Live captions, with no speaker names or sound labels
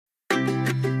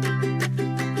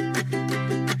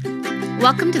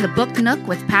Welcome to the Book Nook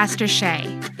with Pastor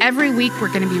Shay. Every week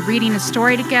we're going to be reading a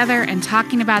story together and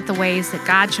talking about the ways that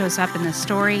God shows up in the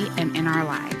story and in our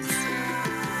lives.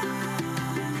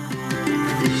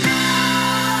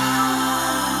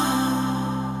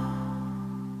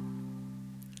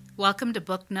 Welcome to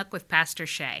Book Nook with Pastor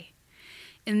Shay.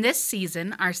 In this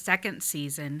season, our second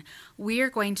season, we are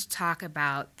going to talk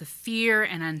about the fear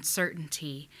and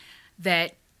uncertainty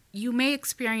that you may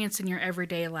experience in your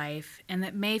everyday life and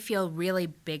that may feel really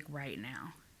big right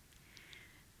now.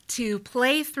 To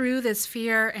play through this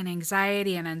fear and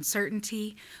anxiety and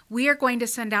uncertainty, we are going to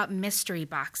send out mystery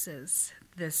boxes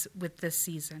with this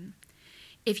season.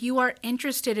 If you are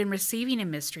interested in receiving a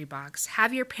mystery box,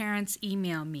 have your parents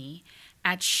email me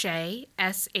at Shay,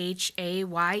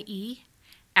 SHAYE,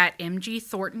 at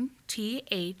mgthornton,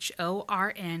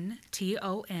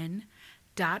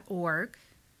 THORNTON.org.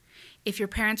 If your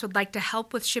parents would like to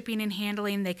help with shipping and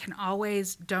handling, they can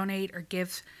always donate or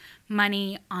give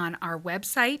money on our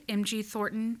website,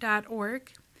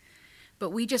 mgthornton.org. But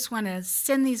we just want to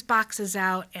send these boxes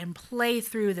out and play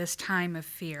through this time of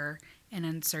fear and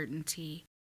uncertainty.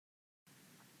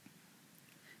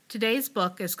 Today's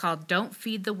book is called Don't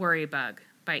Feed the Worry Bug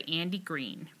by Andy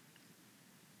Green.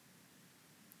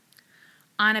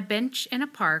 On a bench in a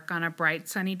park on a bright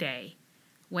sunny day,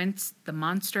 Wentz, the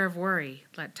monster of worry,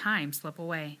 let time slip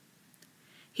away.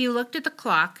 He looked at the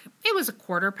clock. It was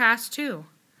 2:15,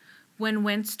 when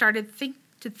Wentz started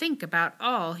to think about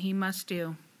all he must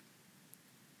do.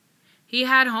 He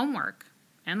had homework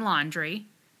and laundry.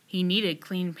 He needed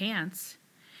clean pants.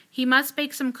 He must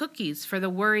bake some cookies for the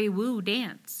worry-woo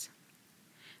dance.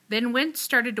 Then Wentz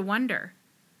started to wonder,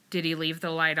 did he leave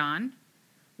the light on?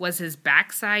 Was his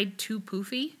backside too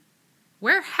poofy?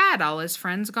 Where had all his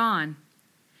friends gone?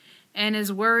 And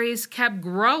his worries kept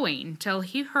growing till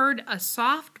he heard a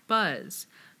soft buzz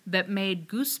that made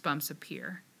goosebumps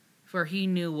appear, for he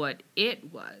knew what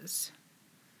it was.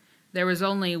 There was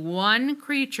only one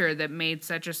creature that made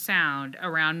such a sound.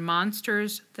 Around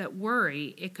monsters that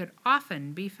worry, it could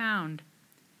often be found.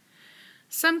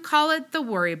 Some call it the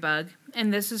worry bug,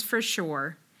 and this is for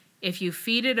sure. If you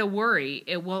feed it a worry,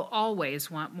 it will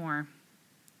always want more.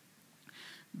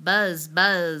 Buzz,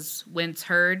 buzz, Wentz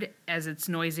heard as its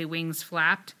noisy wings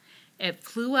flapped. It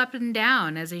flew up and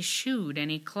down as he shooed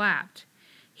and he clapped.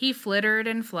 He flittered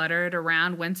and fluttered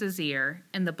around Wentz's ear.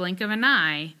 In the blink of an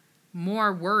eye,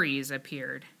 more worries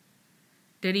appeared.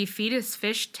 Did he feed his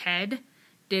fish Ted?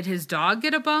 Did his dog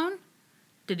get a bone?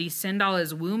 Did he send all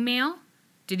his woo mail?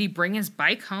 Did he bring his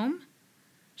bike home?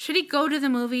 Should he go to the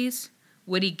movies?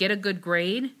 Would he get a good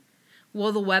grade?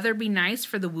 Will the weather be nice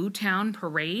for the Woo Town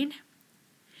parade?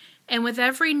 And with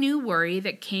every new worry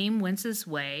that came Wentz's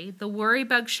way, the worry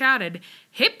bug shouted,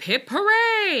 "Hip, hip,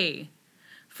 hooray!"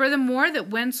 For the more that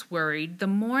Wentz worried, the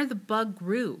more the bug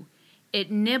grew.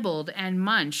 It nibbled and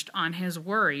munched on his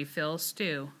worry-fill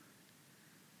stew.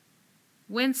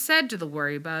 Wentz said to the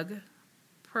worry bug,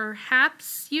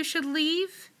 "Perhaps you should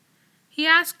leave?" He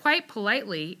asked quite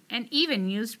politely and even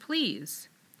used please.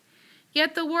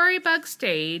 Yet the worry bug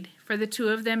stayed, for the two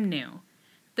of them knew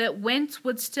that Wentz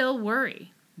would still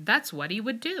worry. That's what he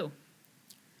would do.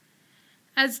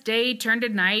 As day turned to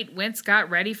night, Wentz got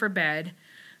ready for bed.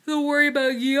 The worry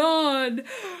bug yawned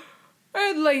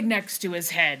and lay next to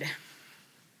his head.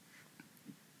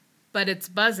 But its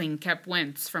buzzing kept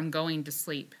Wentz from going to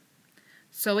sleep.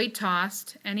 So he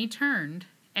tossed and he turned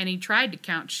and he tried to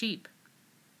count sheep.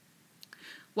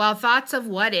 While thoughts of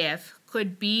what if,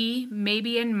 could be,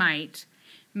 maybe, and might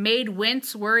made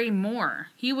Wentz worry more,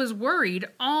 he was worried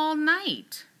all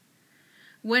night.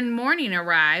 When morning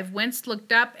arrived, Wentz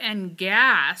looked up and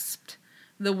gasped.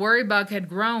 The worry bug had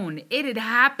grown. It had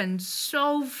happened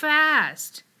so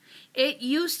fast. It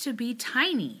used to be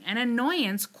tiny, an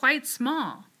annoyance quite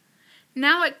small.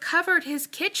 Now it covered his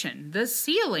kitchen, the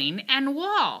ceiling, and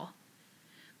wall.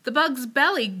 The bug's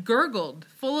belly gurgled,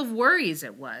 full of worries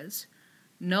it was.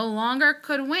 No longer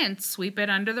could Wentz sweep it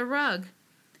under the rug.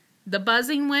 The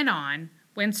buzzing went on.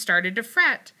 Wentz started to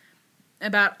fret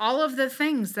about all of the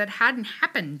things that hadn't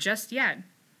happened just yet.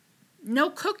 No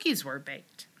cookies were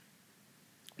baked.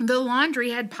 The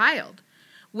laundry had piled.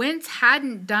 Wentz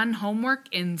hadn't done homework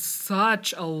in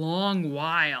such a long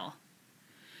while.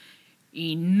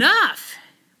 "Enough!"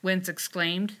 Wentz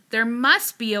exclaimed. "There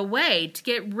must be a way to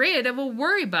get rid of a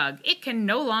worry bug. It can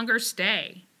no longer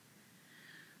stay."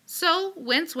 So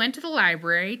Wentz went to the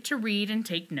library to read and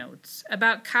take notes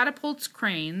about catapults,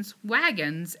 cranes,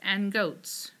 wagons, and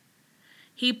goats.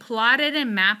 He plotted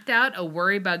and mapped out a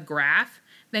worry bug graph,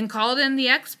 then called in the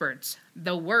experts,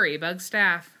 the worry bug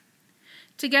staff.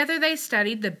 Together they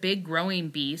studied the big growing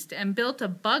beast and built a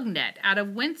bug net out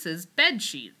of Wince's bed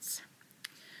sheets.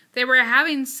 They were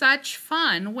having such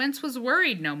fun, Wince was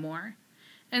worried no more,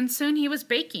 and soon he was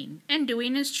baking and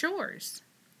doing his chores.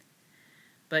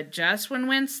 But just when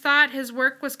Wince thought his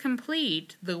work was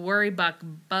complete, the worry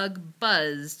bug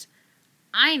buzzed,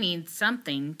 "I need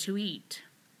something to eat."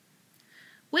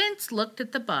 Wince looked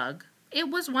at the bug. It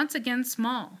was once again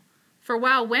small, for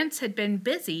while Wince had been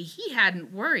busy, he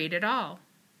hadn't worried at all.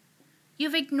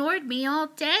 "You've ignored me all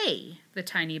day," the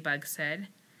tiny bug said,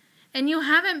 "and you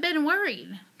haven't been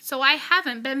worried, so I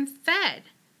haven't been fed."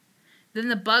 Then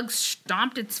the bug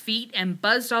stomped its feet and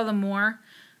buzzed all the more.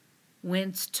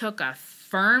 Wince took a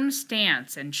firm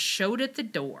stance and showed at the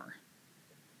door.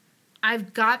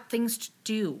 "I've got things to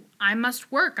do. I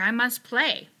must work. I must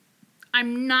play.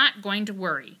 I'm not going to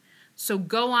worry, so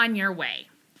go on your way."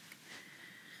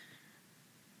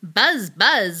 "Buzz,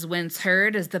 buzz," Wince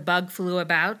heard as the bug flew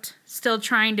about, still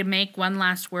trying to make one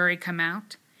last worry come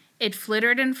out. It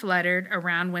flittered and fluttered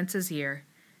around Wince's ear,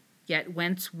 yet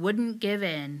Wince wouldn't give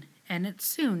in, and it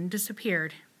soon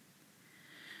disappeared.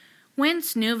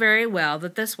 Wince knew very well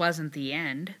that this wasn't the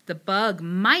end. The bug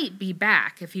might be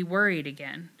back if he worried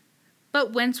again.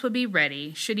 But Wince would be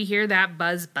ready, should he hear that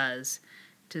buzz buzz,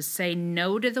 to say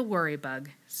no to the worry bug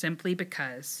simply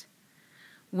because.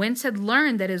 Wince had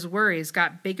learned that his worries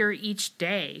got bigger each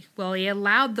day while he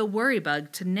allowed the worry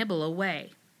bug to nibble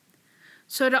away.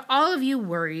 So to all of you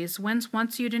worries, Wince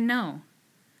wants you to know,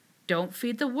 don't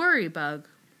feed the worry bug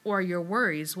or your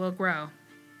worries will grow.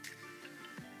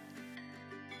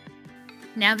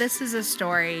 Now this is a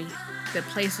story that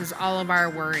places all of our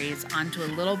worries onto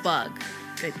a little bug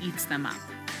that eats them up.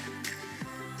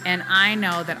 And I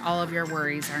know that all of your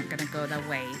worries aren't going to go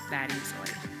away that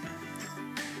easily.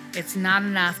 It's not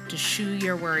enough to shoo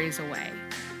your worries away.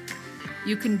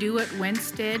 You can do what Wince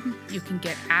did. You can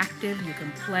get active, you can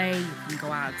play, you can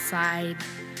go outside,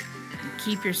 and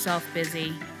keep yourself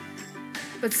busy.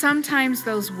 But sometimes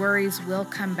those worries will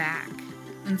come back,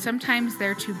 and sometimes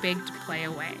they're too big to play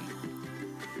away.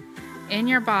 In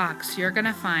your box, you're going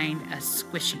to find a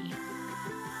squishy.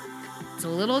 It's a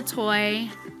little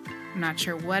toy. I'm not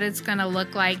sure what it's going to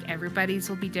look like. Everybody's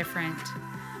will be different.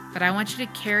 But I want you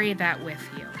to carry that with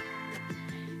you.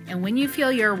 And when you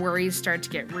feel your worries start to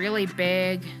get really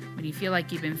big, when you feel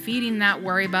like you've been feeding that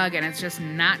worry bug and it's just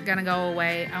not going to go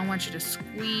away, I want you to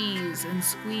squeeze and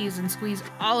squeeze and squeeze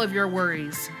all of your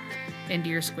worries into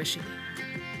your squishy.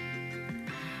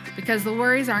 Because the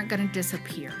worries aren't going to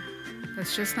disappear.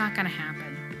 That's just not going to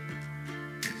happen.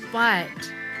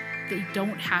 But they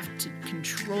don't have to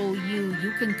control you.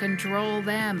 You can control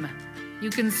them. You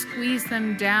can squeeze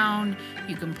them down.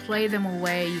 You can play them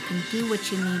away. You can do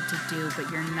what you need to do,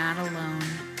 but you're not alone.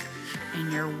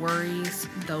 And your worries,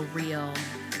 though real,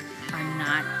 are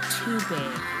not too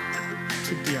big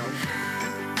to deal with.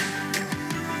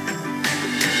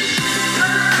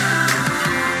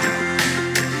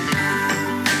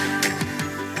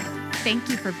 Thank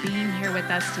you for being here with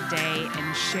us today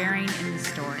and sharing in the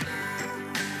story.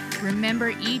 Remember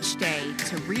each day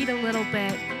to read a little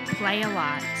bit, play a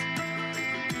lot,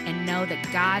 and know that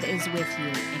God is with you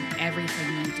in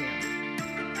everything you do.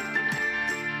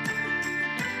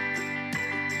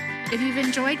 If you've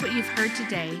enjoyed what you've heard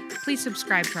today, please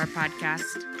subscribe to our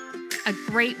podcast. A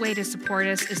great way to support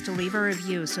us is to leave a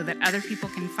review so that other people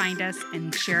can find us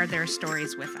and share their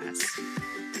stories with us.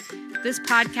 This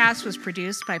podcast was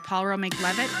produced by Paul Romig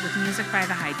Levitt with music by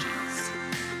The Hygiene.